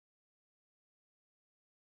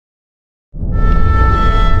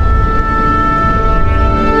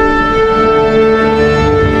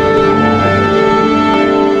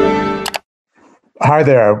Hi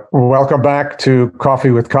there. Welcome back to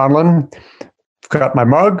Coffee with Conlon. I've got my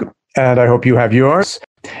mug, and I hope you have yours.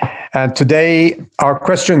 And today, our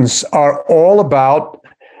questions are all about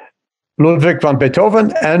Ludwig van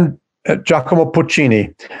Beethoven and Giacomo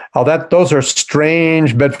Puccini. Those are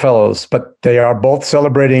strange bedfellows, but they are both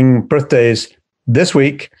celebrating birthdays this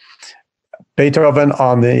week. Beethoven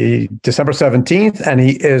on the December 17th, and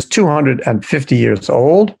he is 250 years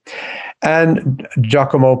old. And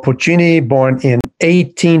Giacomo Puccini, born in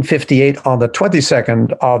 1858 on the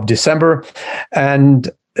 22nd of December,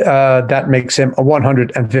 and that makes him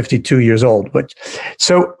 152 years old.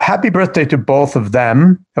 So happy birthday to both of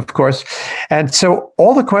them, of course. And so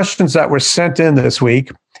all the questions that were sent in this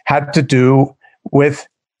week had to do with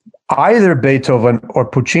either Beethoven or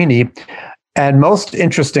Puccini, and most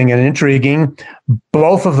interesting and intriguing,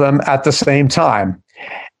 both of them at the same time.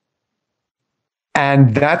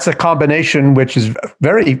 And that's a combination which is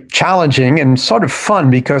very challenging and sort of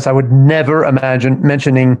fun, because I would never imagine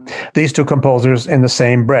mentioning these two composers in the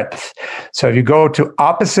same breath. So if you go to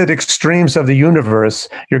opposite extremes of the universe,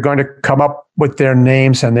 you're going to come up with their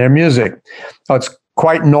names and their music. So it's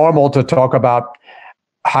quite normal to talk about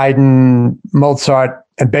Haydn, Mozart,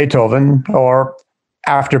 and Beethoven, or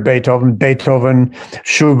after Beethoven,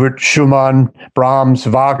 Schubert, Schumann, Brahms,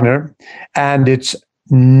 Wagner. And it's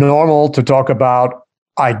normal to talk about,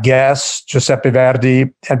 I guess, Giuseppe Verdi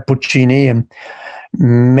and Puccini and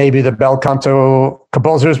maybe the bel canto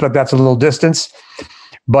composers, but that's a little distance.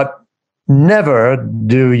 But never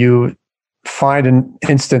do you find an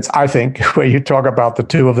instance, I think, where you talk about the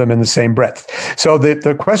two of them in the same breath. So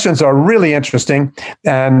the questions are really interesting,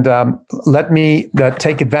 and let me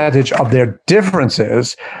take advantage of their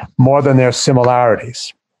differences more than their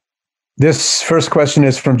similarities. This first question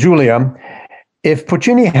is from Julia. If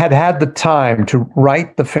Puccini had had the time to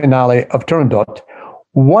write the finale of Turandot,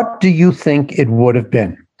 what do you think it would have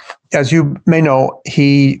been? As you may know,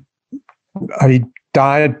 he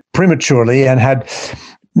died prematurely and had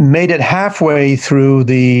made it halfway through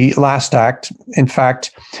the last act. In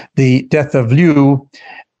fact, the death of Liu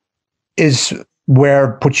is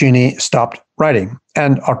where Puccini stopped writing.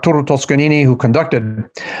 And Arturo Toscanini, who conducted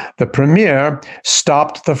the premiere,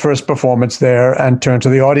 stopped the first performance there and turned to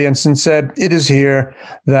the audience and said, "It is here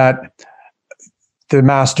that the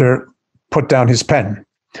master put down his pen."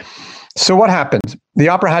 So what happened? The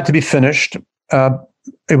opera had to be finished.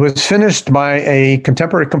 It was finished by a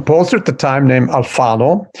contemporary composer at the time named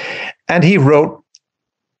Alfano, and he wrote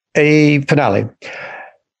a finale.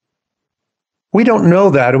 We don't know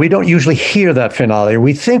that. We don't usually hear that finale.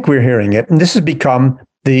 We think we're hearing it, and this has become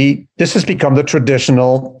the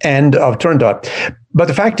traditional end of Turandot. But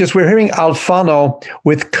the fact is, we're hearing Alfano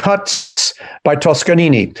with cuts by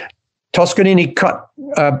Toscanini. Toscanini cut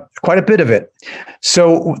quite a bit of it,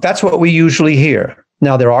 so that's what we usually hear.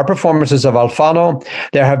 Now, there are performances of Alfano.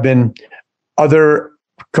 There have been other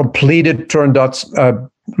completed Turandots.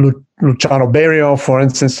 Luciano Berio, for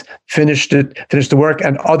instance, finished the work,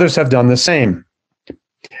 and others have done the same.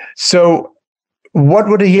 So what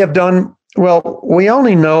would he have done? Well, we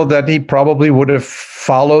only know that he probably would have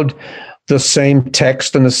followed the same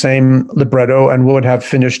text and the same libretto and would have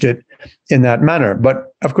finished it in that manner.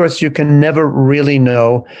 But of course, you can never really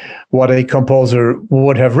know what a composer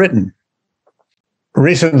would have written.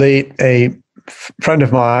 Recently, a friend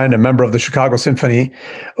of mine, a member of the Chicago Symphony,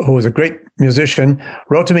 who was a great musician,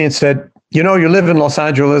 wrote to me and said, "You know, you live in Los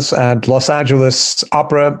Angeles, and Los Angeles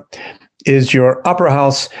Opera is your opera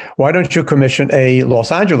house. Why don't you commission a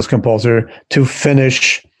Los Angeles composer to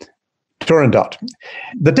finish Turandot?"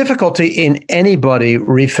 The difficulty in anybody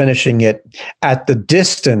refinishing it at the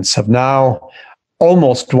distance of now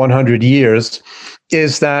almost 100 years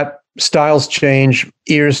is that styles change,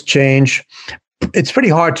 ears change. It's pretty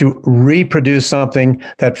hard to reproduce something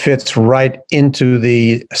that fits right into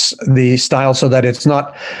the style, so that it's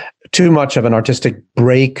not too much of an artistic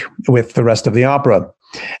break with the rest of the opera.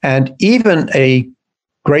 And even a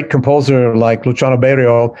great composer like Luciano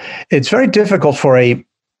Berio, it's very difficult for a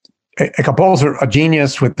composer, a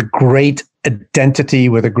genius with a great identity,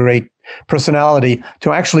 with a great personality,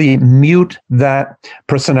 to actually mute that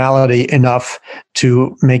personality enough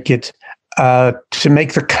to make it to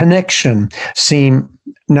make the connection seem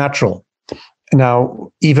natural. Now,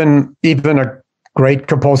 even a great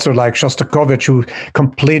composer like Shostakovich, who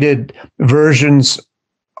completed versions,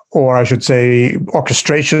 or I should say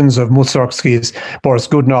orchestrations, of Mussorgsky's Boris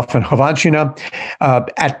Godunov and Chovanchina,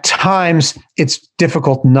 at times it's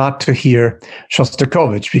difficult not to hear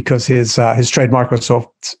Shostakovich because his trademark was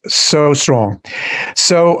so strong.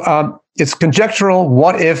 So it's conjectural.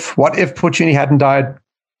 What if Puccini hadn't died?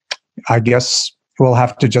 I guess We'll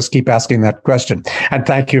have to just keep asking that question. And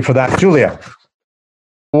thank you for that, Julia.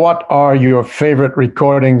 What are your favorite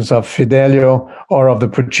recordings of Fidelio or of the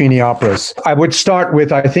Puccini operas? I would start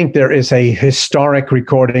with, I think there is a historic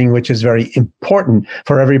recording which is very important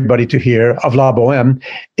for everybody to hear of La Bohème.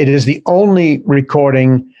 It is the only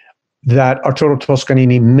recording that Arturo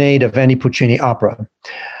Toscanini made of any Puccini opera.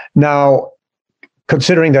 Now,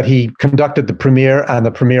 considering that he conducted the premiere and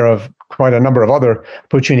the premiere of quite a number of other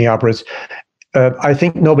Puccini operas, I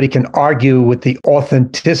think nobody can argue with the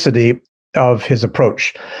authenticity of his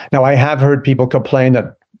approach. Now, I have heard people complain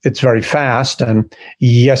that it's very fast, and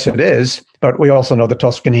yes, it is, but we also know that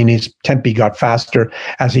Toscanini's tempi got faster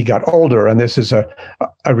as he got older, and this is a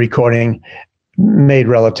recording made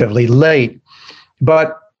relatively late.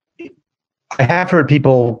 But I have heard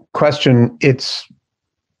people question its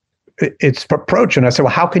approach, and I say,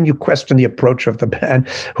 well, how can you question the approach of the band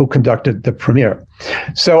who conducted the premiere?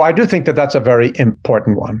 So I do think that that's a very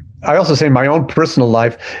important one. I also say in my own personal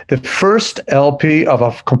life, the first LP of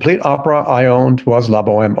a complete opera I owned was La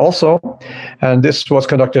Bohème also, and this was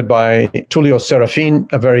conducted by Tullio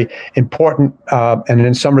Serafin, a very important and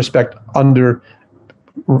in some respect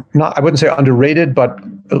I wouldn't say underrated, but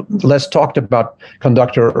less talked about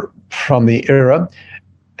conductor from the era,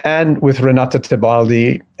 and with Renata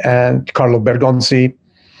Tebaldi and Carlo Bergonzi.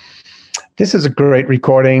 This is a great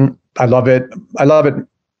recording. I love it. I love it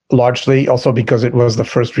largely also because it was the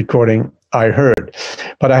first recording I heard.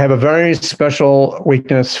 But I have a very special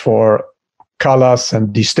weakness for Callas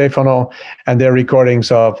and Di Stefano and their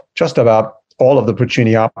recordings of just about all of the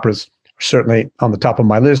Puccini operas, certainly on the top of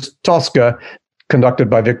my list. Tosca, conducted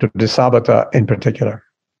by Victor Di Sabata in particular.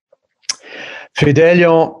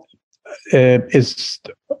 Fidelio is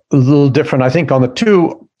a little different, I think, on the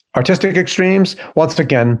two artistic extremes. Once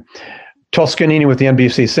again, Toscanini with the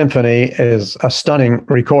NBC Symphony is a stunning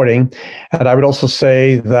recording. And I would also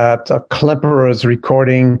say that Klemperer's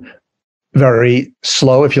recording, very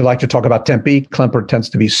slow. If you like to talk about tempi, Klemperer tends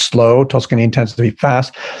to be slow. Toscanini tends to be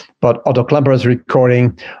fast. But Otto Klemperer's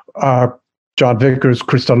recording, John Vickers'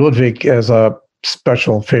 Christa Ludwig, is a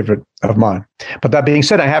special favorite of mine. But that being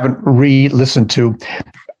said, I haven't re-listened to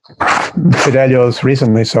Fidelio's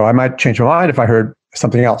recently, so I might change my mind if I heard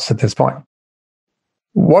something else at this point.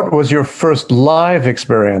 What was your first live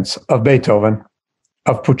experience of Beethoven,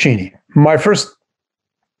 of Puccini? My first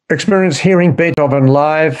experience hearing Beethoven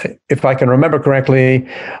live, if I can remember correctly,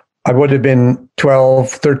 I would have been 12,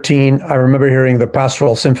 13. I remember hearing the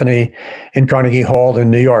Pastoral Symphony in Carnegie Hall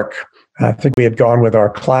in New York. I think we had gone with our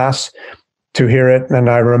class to hear it, and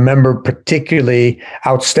I remember particularly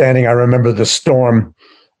outstanding, I remember the storm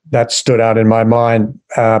that stood out in my mind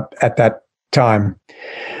at that time.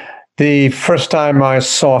 The first time I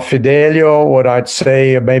saw Fidelio, what I'd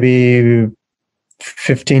say maybe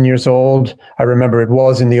 15 years old, I remember it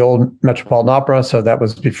was in the old Metropolitan Opera, so that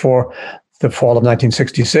was before the fall of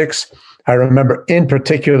 1966. I remember in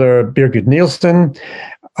particular Birgit Nielsen.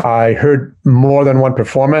 I heard more than one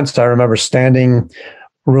performance. I remember standing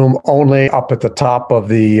room only up at the top of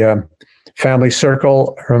the family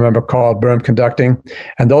circle. I remember Carl Böhm conducting.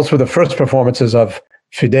 And those were the first performances of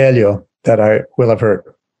Fidelio that I will have heard.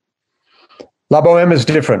 La Bohème is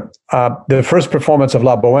different. The first performance of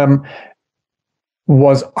La Bohème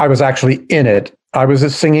I was actually in it. I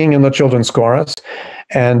was singing in the children's chorus,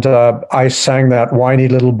 and I sang that whiny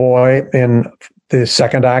little boy in the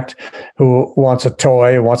second act who wants a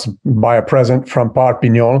toy, wants to buy a present from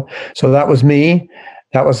Parpignol. So that was me.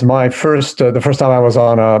 That was my first, the first time I was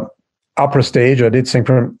on a opera stage. I did sing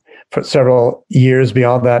for several years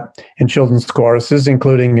beyond that in children's choruses,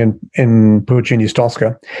 including in Puccini's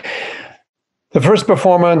Tosca. The first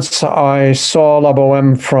performance, I saw La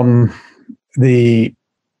Bohème from the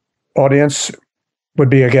audience would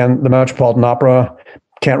be, again, the Metropolitan Opera.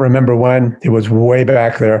 Can't remember when. It was way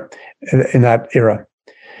back there in that era.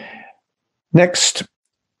 Next,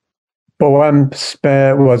 La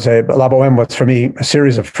Bohème was for me a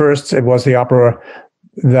series of firsts. It was the opera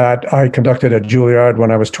that I conducted at Juilliard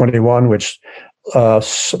when I was 21, which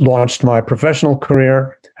launched my professional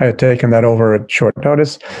career. I had taken that over at short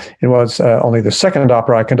notice. It was only the second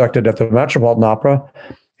opera I conducted at the Metropolitan Opera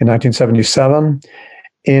in 1977.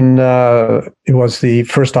 It was the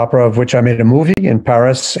first opera of which I made a movie in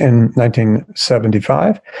Paris in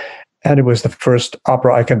 1975. And it was the first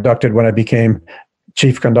opera I conducted when I became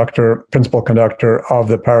principal conductor of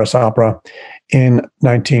the Paris Opera in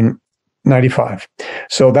 1995.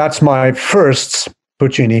 So that's my firsts,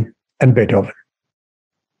 Puccini and Beethoven.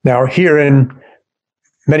 Now, here in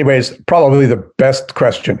many ways, probably the best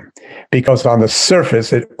question, because on the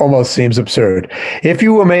surface, it almost seems absurd. If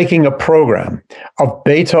you were making a program of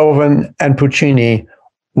Beethoven and Puccini,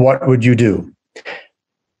 what would you do?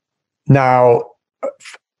 Now,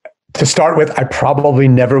 to start with, I probably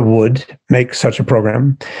never would make such a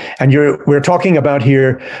program. And we're talking about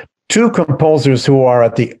here two composers who are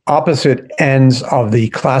at the opposite ends of the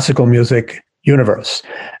classical music universe.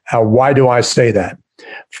 Why do I say that?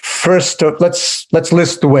 First, let's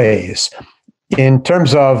list the ways. In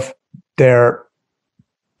terms of their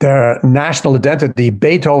national identity,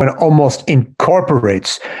 Beethoven almost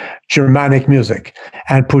incorporates Germanic music,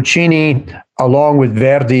 and Puccini, along with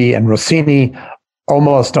Verdi and Rossini,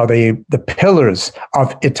 almost are the pillars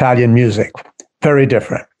of Italian music. Very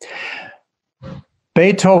different.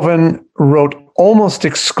 Beethoven wrote almost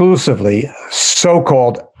exclusively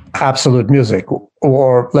so-called absolute music,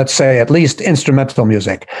 or let's say at least instrumental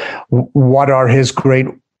music. What are his great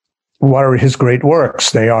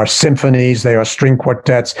works? They are symphonies, they are string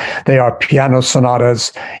quartets, they are piano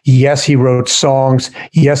sonatas. Yes, he wrote songs.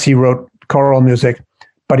 Yes, he wrote choral music,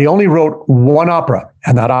 but he only wrote one opera,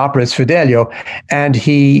 and that opera is Fidelio, and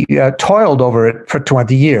he toiled over it for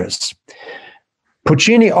 20 years.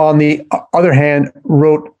 Puccini, on the other hand,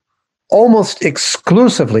 wrote almost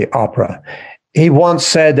exclusively opera. He once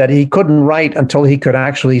said that he couldn't write until he could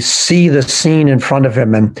actually see the scene in front of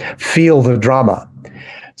him and feel the drama.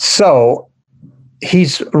 So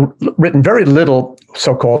he's written very little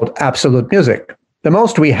so-called absolute music. The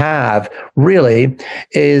most we have really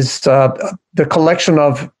is the collection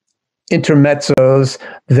of intermezzos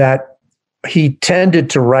that he tended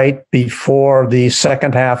to write before the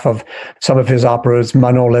second half of some of his operas,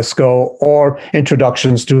 Manon Lescaut, or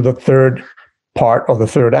introductions to the third part of the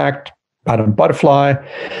third act, Madame Butterfly,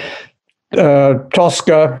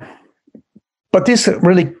 Tosca. But this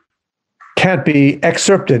really can't be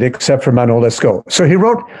excerpted except for Manon Lescaut. So he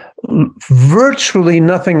wrote virtually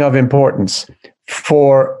nothing of importance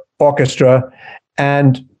for orchestra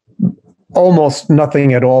and almost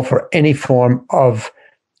nothing at all for any form of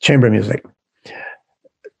chamber music.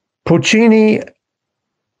 Puccini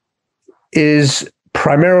is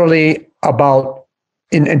primarily about,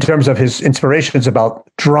 in terms of his inspirations, about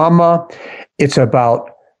drama. It's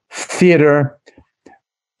about theater.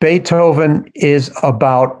 Beethoven is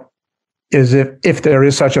about, if there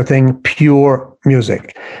is such a thing, pure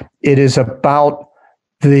music. It is about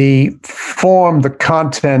the form, the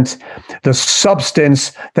content, the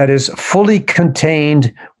substance that is fully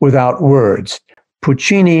contained without words.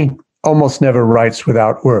 Puccini almost never writes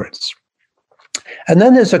without words. And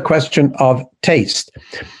then there's a question of taste.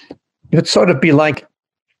 It'd sort of be like,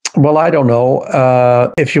 well, I don't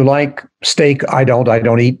know, if you like steak, I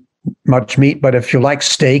don't eat much meat, but if you like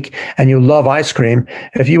steak and you love ice cream,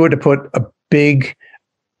 if you were to put a big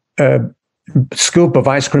scoop of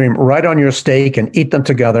ice cream right on your steak and eat them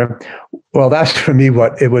together, well, that's for me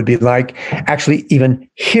what it would be like actually even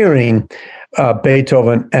hearing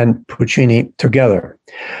Beethoven and Puccini together.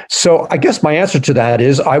 So I guess my answer to that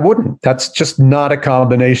is I wouldn't. That's just not a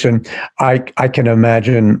combination I can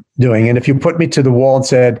imagine doing. And if you put me to the wall and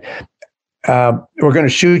said, we're going to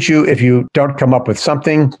shoot you if you don't come up with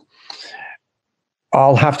something,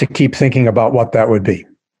 I'll have to keep thinking about what that would be.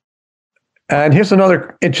 And here's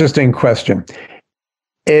another interesting question.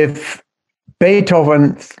 If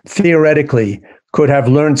Beethoven theoretically could have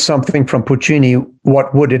learned something from Puccini,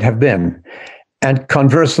 what would it have been? And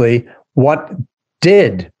conversely, what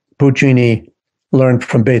did Puccini learn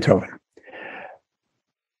from Beethoven?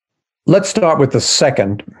 Let's start with the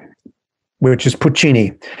second, which is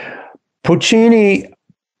Puccini. Puccini,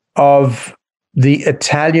 of the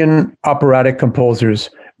Italian operatic composers,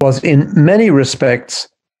 was in many respects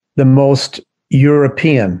the most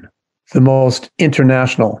European, the most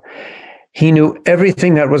international. He knew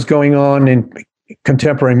everything that was going on in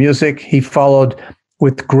contemporary music. He followed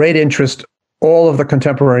with great interest all of the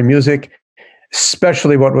contemporary music,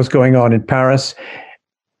 especially what was going on in Paris.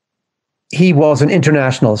 He was an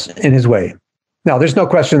internationalist in his way. Now, there's no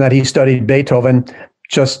question that he studied Beethoven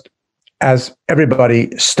just as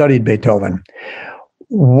everybody studied Beethoven.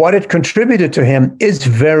 What it contributed to him is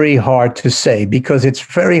very hard to say, because it's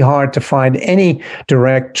very hard to find any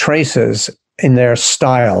direct traces in their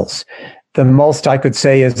styles. The most I could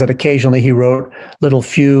say is that occasionally he wrote little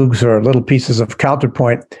fugues or little pieces of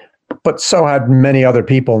counterpoint, but so had many other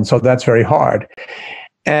people, and so that's very hard.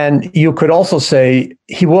 And you could also say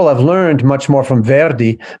he will have learned much more from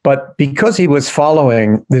Verdi, but because he was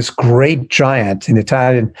following this great giant in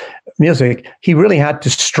Italian music, he really had to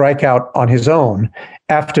strike out on his own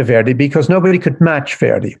after Verdi, because nobody could match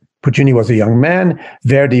Verdi. Puccini was a young man.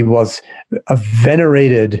 Verdi was a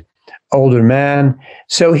venerated older man.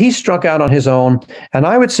 So he struck out on his own. And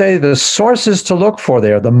I would say the sources to look for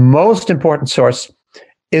there, the most important source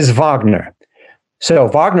is Wagner. So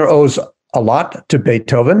Wagner owes a lot to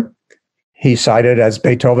Beethoven. He's cited as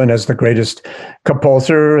Beethoven as the greatest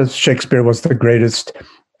composer. Shakespeare was the greatest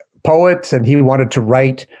poet, and he wanted to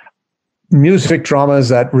write music dramas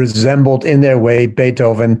that resembled in their way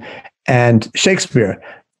Beethoven and Shakespeare.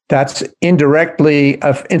 That's indirectly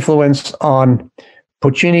of influence on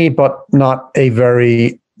Puccini, but not a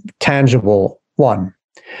very tangible one.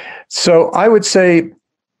 So I would say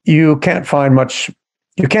you can't find much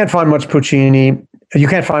Puccini, you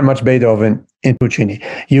can't find much Beethoven in Puccini.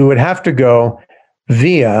 You would have to go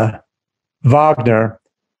via Wagner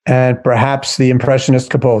and perhaps the Impressionist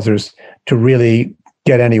composers to really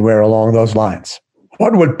get anywhere along those lines.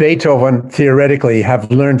 What would Beethoven theoretically have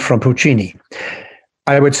learned from Puccini?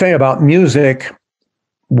 I would say about music,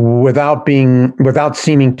 without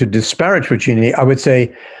seeming to disparage Puccini, I would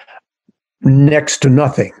say next to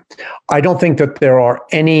nothing. I don't think that there are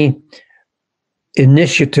any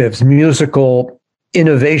initiatives, musical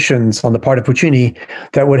innovations on the part of Puccini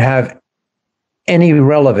that would have any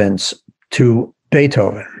relevance to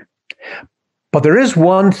Beethoven. But there is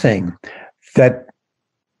one thing that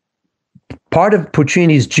part of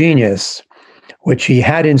Puccini's genius, which he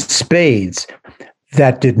had in spades,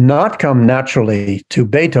 that did not come naturally to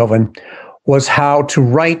Beethoven, was how to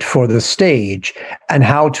write for the stage and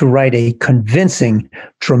how to write a convincing,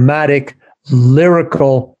 dramatic,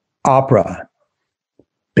 lyrical opera.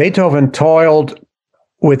 Beethoven toiled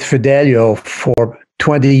with Fidelio for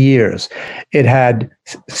 20 years. It had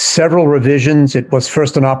several revisions. It was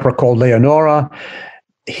first an opera called Leonora.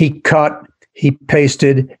 He cut, he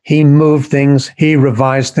pasted, he moved things, he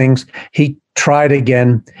revised things, he tried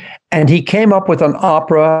again, and he came up with an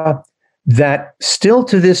opera that still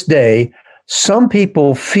to this day, some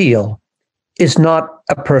people feel is not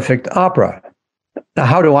a perfect opera. Now,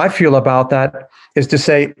 how do I feel about that? Is to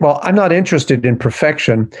say, well, I'm not interested in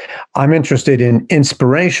perfection. I'm interested in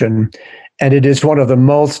inspiration. And it is one of the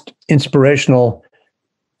most inspirational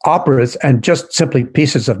operas and just simply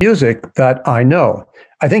pieces of music that I know.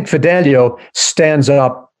 I think Fidelio stands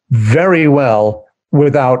up very well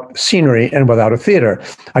without scenery and without a theater.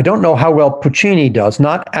 I don't know how well Puccini does,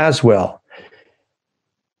 not as well.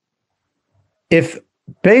 If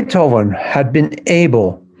Beethoven had been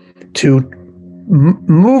able to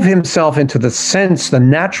move himself into the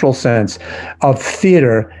natural sense of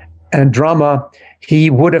theater and drama, he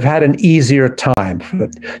would have had an easier time.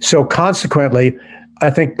 So consequently, I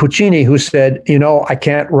think Puccini, who said, I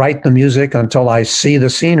can't write the music until I see the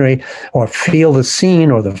scenery or feel the scene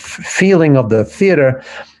or the feeling of the theater,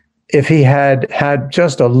 if he had had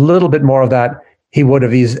just a little bit more of that, he would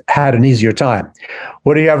have had an easier time.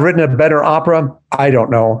 Would he have written a better opera? I don't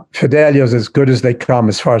know. Fidelio's as good as they come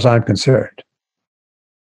as far as I'm concerned.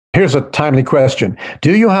 Here's a timely question.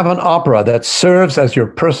 Do you have an opera that serves as your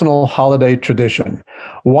personal holiday tradition?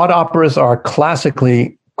 What operas are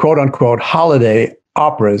classically, quote unquote, holiday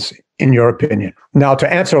operas, in your opinion? Now,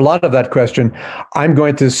 to answer a lot of that question, I'm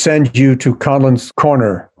going to send you to Conlon's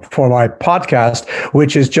Corner for my podcast,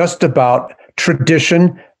 which is just about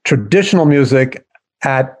traditional music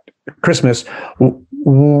at Christmas.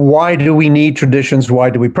 Why do we need traditions? Why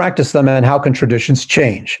do we practice them? And how can traditions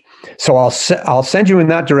change? So I'll send you in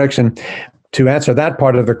that direction to answer that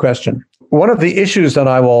part of the question. One of the issues that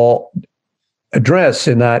I will address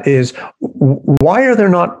in that is, why are there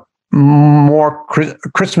not more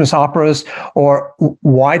Christmas operas, or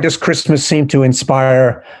why does Christmas seem to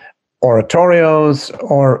inspire oratorios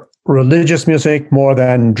or religious music more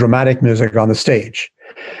than dramatic music on the stage?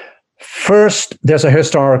 First, there's a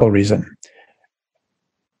historical reason.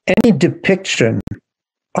 Any depiction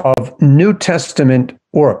of New Testament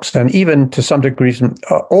works, and even to some degree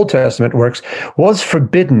Old Testament works, was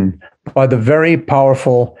forbidden by the very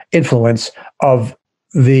powerful influence of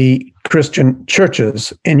the Christian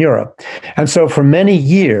churches in Europe. And so for many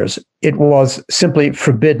years, it was simply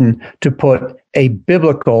forbidden to put a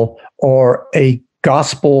biblical or a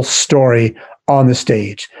gospel story on the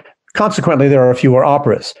stage. Consequently, there are fewer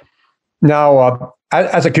operas. Now,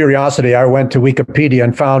 as a curiosity, I went to Wikipedia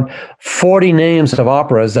and found 40 names of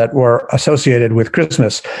operas that were associated with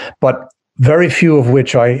Christmas, but very few of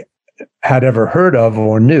which I had ever heard of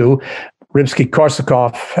or knew.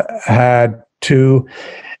 Rimsky-Korsakov had 2,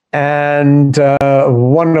 and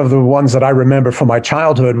one of the ones that I remember from my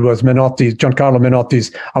childhood was Giancarlo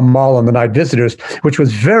Menotti's Amal and the Night Visitors, which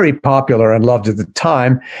was very popular and loved at the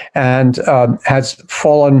time, and has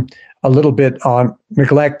fallen a little bit on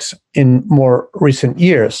neglect in more recent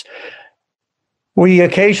years. We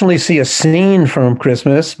occasionally see a scene from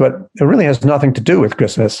Christmas, but it really has nothing to do with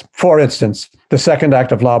Christmas. For instance, the second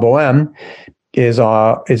act of La Boheme is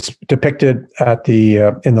depicted at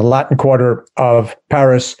in the Latin Quarter of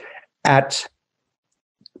Paris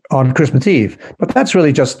on Christmas Eve, but that's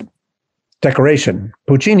really just decoration.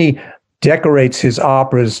 Puccini decorates his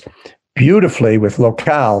operas beautifully with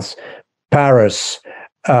locales: Paris,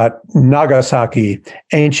 Nagasaki,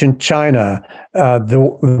 ancient China,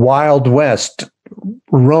 the Wild West,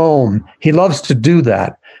 Rome. He loves to do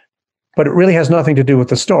that, but it really has nothing to do with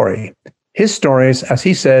the story. His stories, as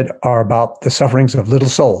he said, are about the sufferings of little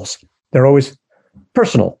souls. They're always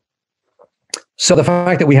personal. So the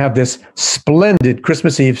fact that we have this splendid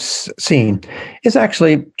Christmas Eve scene is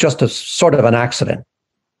actually just a sort of an accident.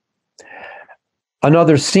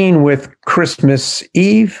 Another scene with Christmas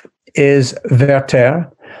Eve is Werther,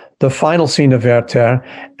 the final scene of Werther,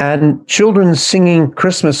 and children singing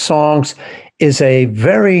Christmas songs is a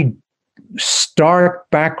very stark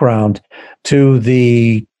background to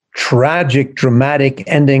the tragic, dramatic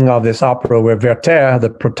ending of this opera where Werther, the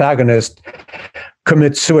protagonist,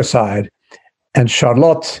 commits suicide, and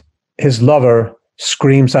Charlotte, his lover,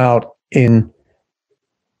 screams out in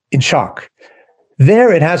shock.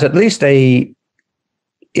 There, it has at least a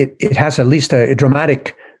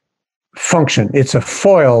dramatic function. It's a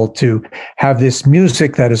foil to have this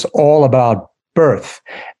music that is all about birth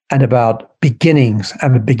and about beginnings,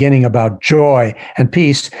 and the beginning about joy and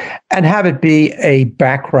peace, and have it be a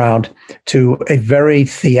background to a very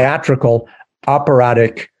theatrical,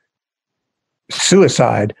 operatic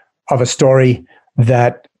suicide of a story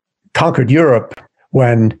that conquered Europe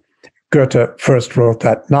when Goethe first wrote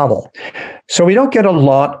that novel. So we don't get a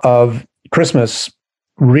lot of Christmas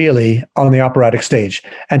really on the operatic stage.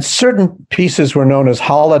 And certain pieces were known as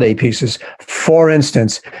holiday pieces. For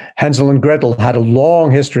instance, Hansel and Gretel had a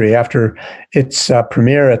long history after its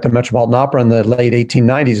premiere at the Metropolitan Opera in the late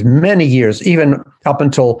 1890s, many years, even up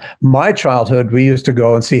until my childhood. We used to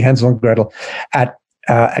go and see Hansel and Gretel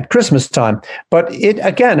at Christmas time. But it,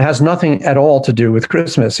 again, has nothing at all to do with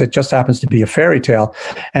Christmas. It just happens to be a fairy tale.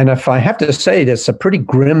 And if I have to say, there's some pretty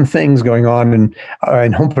grim things going on in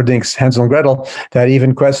Humperdinck's Hansel and Gretel that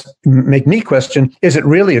even make me question, is it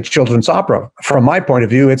really a children's opera? From my point of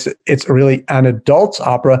view, it's really an adult's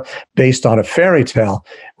opera based on a fairy tale,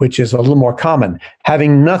 which is a little more common,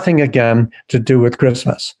 having nothing, again, to do with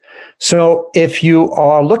Christmas. So if you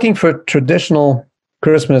are looking for traditional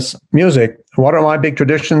Christmas music, what are my big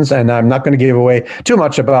traditions? And I'm not going to give away too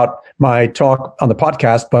much about my talk on the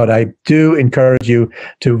podcast, but I do encourage you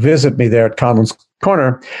to visit me there at Conlon's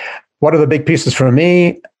Corner. What are the big pieces for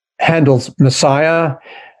me? Handel's Messiah,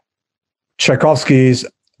 Tchaikovsky's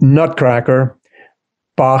Nutcracker,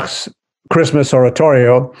 Bach's Christmas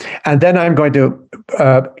Oratorio. And then I'm going to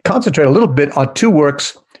concentrate a little bit on two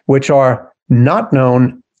works which are not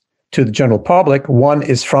known to the general public. One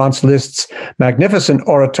is Franz Liszt's magnificent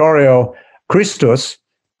oratorio, Christus,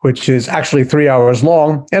 which is actually 3 hours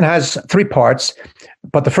long and has three parts.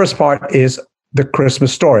 But the first part is the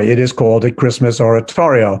Christmas story. It is called a Christmas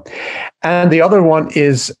oratorio. And the other one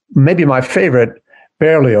is maybe my favorite,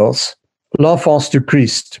 Berlioz, L'Enfance du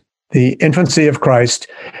Christ, the infancy of Christ,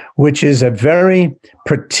 which is a very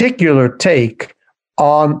particular take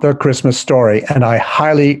on the Christmas story. And I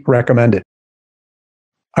highly recommend it.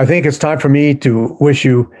 I think it's time for me to wish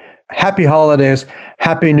you happy holidays,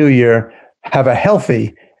 happy new year, have a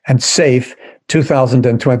healthy and safe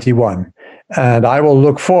 2021. And I will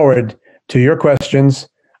look forward to your questions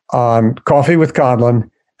on Coffee with Conlon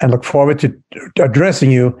and look forward to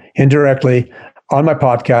addressing you indirectly on my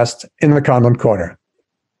podcast in the Conlon Corner.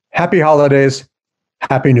 Happy holidays,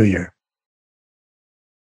 happy new year.